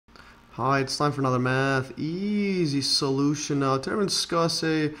Hi, it's time for another math easy solution. Now, to discuss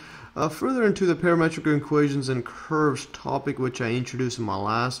further into the parametric equations and curves topic, which I introduced in my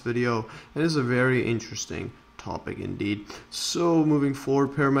last video. It is a very interesting topic indeed. So, moving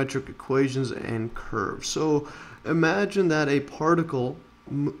forward, parametric equations and curves. So, imagine that a particle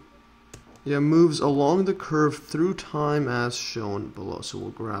moves along the curve through time as shown below. So,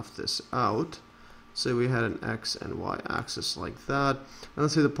 we'll graph this out. Say we had an x and y axis like that, and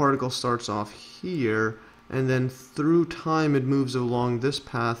let's say the particle starts off here, and then through time it moves along this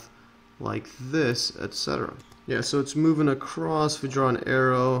path like this, etc. Yeah, so it's moving across. If we draw an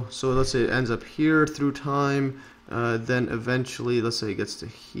arrow, so let's say it ends up here through time, then eventually let's say it gets to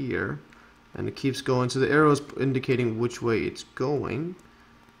here, and it keeps going. So the arrow is indicating which way it's going,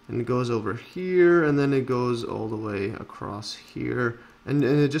 and it goes over here, and then it goes all the way across here. And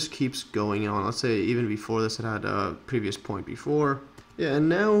it just keeps going on. Let's say even before this it had a previous point before. Yeah, and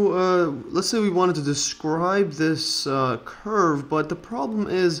now let's say we wanted to describe this curve, but the problem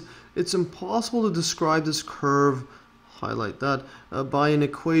is it's impossible to describe this curve, highlight that, by an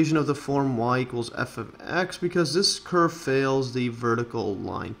equation of the form y equals f of x, because this curve fails the vertical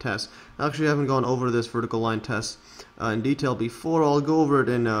line test. Actually, I haven't gone over this vertical line test in detail before. I'll go over it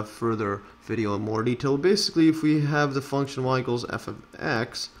in a further video in more detail. Basically, if we have the function y equals f of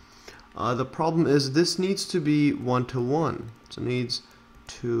x, the problem is this needs to be 1 to 1. So it needs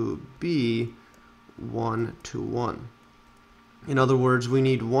to be 1 to 1. In other words, we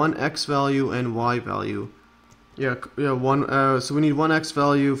need one x value and y value. So we need one x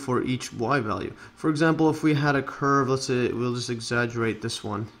value for each y value. For example, if we had a curve, let's say, we'll just exaggerate this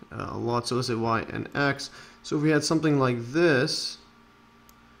one a lot. So let's say y and x. So if we had something like this,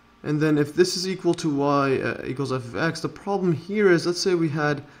 and then if this is equal to y equals f of x, the problem here is, let's say we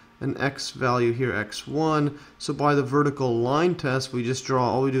had an x value here, x1. So by the vertical line test, all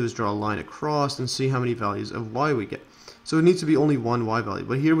we do is draw a line across and see how many values of y we get. So it needs to be only one y value.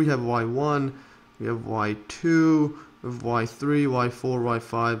 But here we have y1, we have y2, we have y3, y4,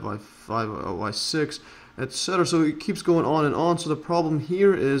 y5, y5, y6, etc. So it keeps going on and on. So the problem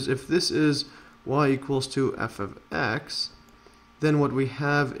here is, if this is y equals to f of x, then what we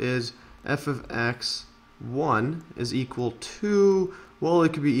have is f of x1 is equal to, well,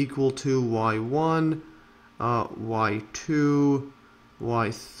 it could be equal to y1, y2,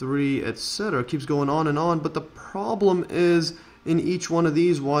 y3, etc. It keeps going on and on, but the problem is in each one of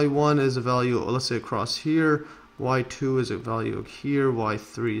these, y1 is a value, let's say, across here, y2 is a value here,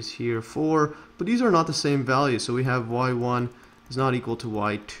 y3 is here, 4, but these are not the same values. So we have y1 is not equal to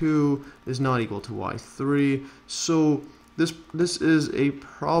y2, is not equal to y3, so this is a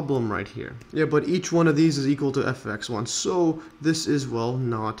problem right here. Yeah, but each one of these is equal to f of x1, so this is, well,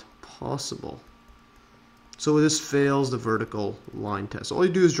 not possible. So this fails the vertical line test. All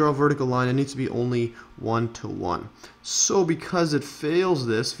you do is draw a vertical line. It needs to be only 1 to 1. So because it fails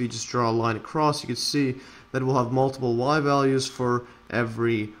this, if you just draw a line across, you can see that we'll have multiple y values for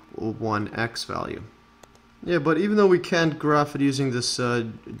every one x value. Yeah, but even though we can't graph it using this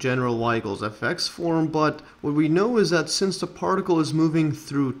general y equals fx form, but what we know is that since the particle is moving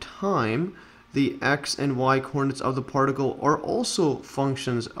through time, the x and y coordinates of the particle are also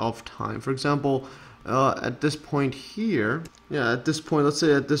functions of time. For example, at this point here, let's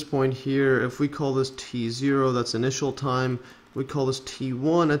say at this point here, if we call this t0, that's initial time, we call this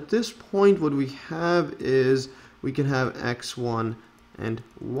t1. At this point, what we have is we can have x1 and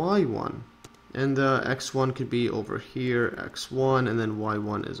y1. And x1 could be over here, x1, and then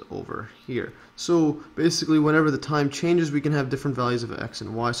y1 is over here. So basically, whenever the time changes, we can have different values of x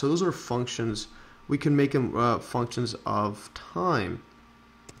and y. So those are functions. We can make them functions of time.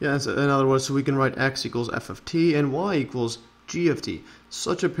 Yeah, so in other words, so we can write x equals f of t and y equals g of t.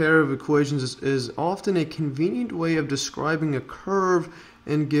 Such a pair of equations is often a convenient way of describing a curve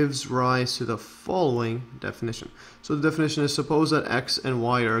and gives rise to the following definition. So the definition is, suppose that x and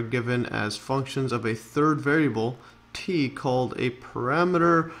y are given as functions of a third variable, t, called a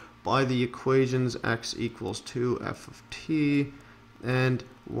parameter by the equations x equals 2 f of t and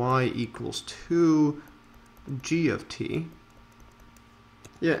y equals 2 g of t.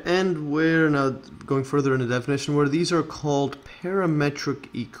 Yeah, and now going further in the definition, where these are called parametric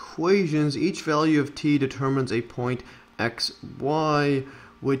equations, each value of t determines a point x, y,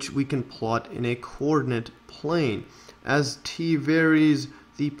 which we can plot in a coordinate plane. As t varies,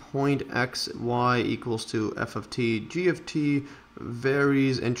 the point x, y equals to f of t, g of t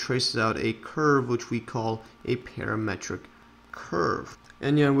varies and traces out a curve which we call a parametric curve.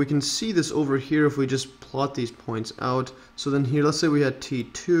 And yeah, we can see this over here if we just plot these points out. So then here, let's say we had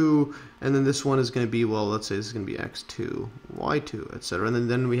t2, and then this one is going to be, well, let's say this is going to be x2, y2, etc. And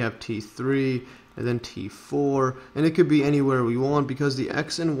then we have t3, and then t4, and it could be anywhere we want because the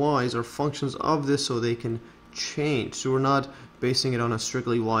x and y's are functions of this, so they can change. So we're not basing it on a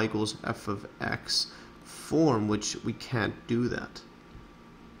strictly y equals f of x form, which we can't do that.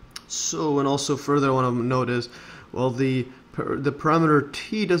 So, and also further I want to note is, well, the parameter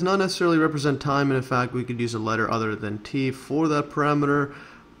t does not necessarily represent time, and in fact we could use a letter other than t for that parameter,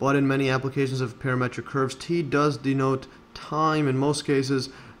 but in many applications of parametric curves, t does denote time in most cases.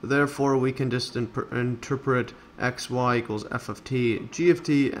 Therefore we can just interpret xy equals f of t, g of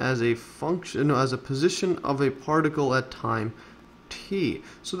t as a function, as a position of a particle at time t.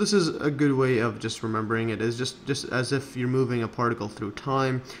 So this is a good way of just remembering it, is just as if you're moving a particle through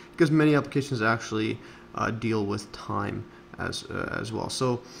time, because many applications actually deal with time as well.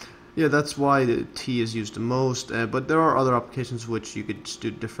 So yeah, that's why the t is used the most, but there are other applications which you could just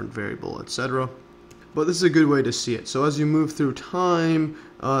do different variable, etc. But this is a good way to see it. So as you move through time,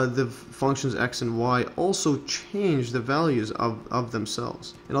 the functions x and y also change the values of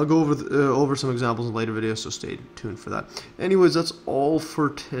themselves. And I'll go over some examples in later videos, so stay tuned for that. Anyways, that's all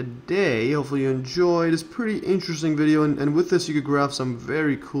for today. Hopefully you enjoyed. It's a pretty interesting video, and with this you could graph some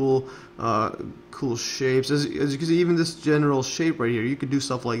very cool shapes. As you can see, even this general shape right here, you could do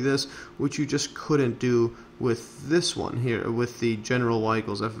stuff like this, which you just couldn't do with this one here, with the general y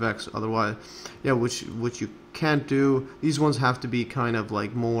equals f of x. Otherwise, yeah, which you can't do. These ones have to be kind of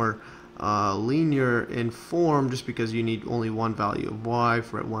like more linear in form, just because you need only one value of y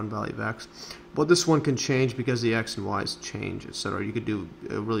for one value of x. But this one can change because the x and y's change, etc. You could do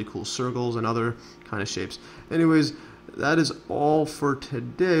really cool circles and other kind of shapes. Anyways, that is all for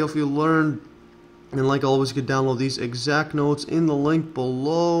today. Hope you learned. And like always, you can download these exact notes in the link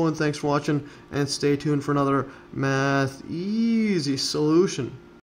below. And thanks for watching, and stay tuned for another Math Easy solution.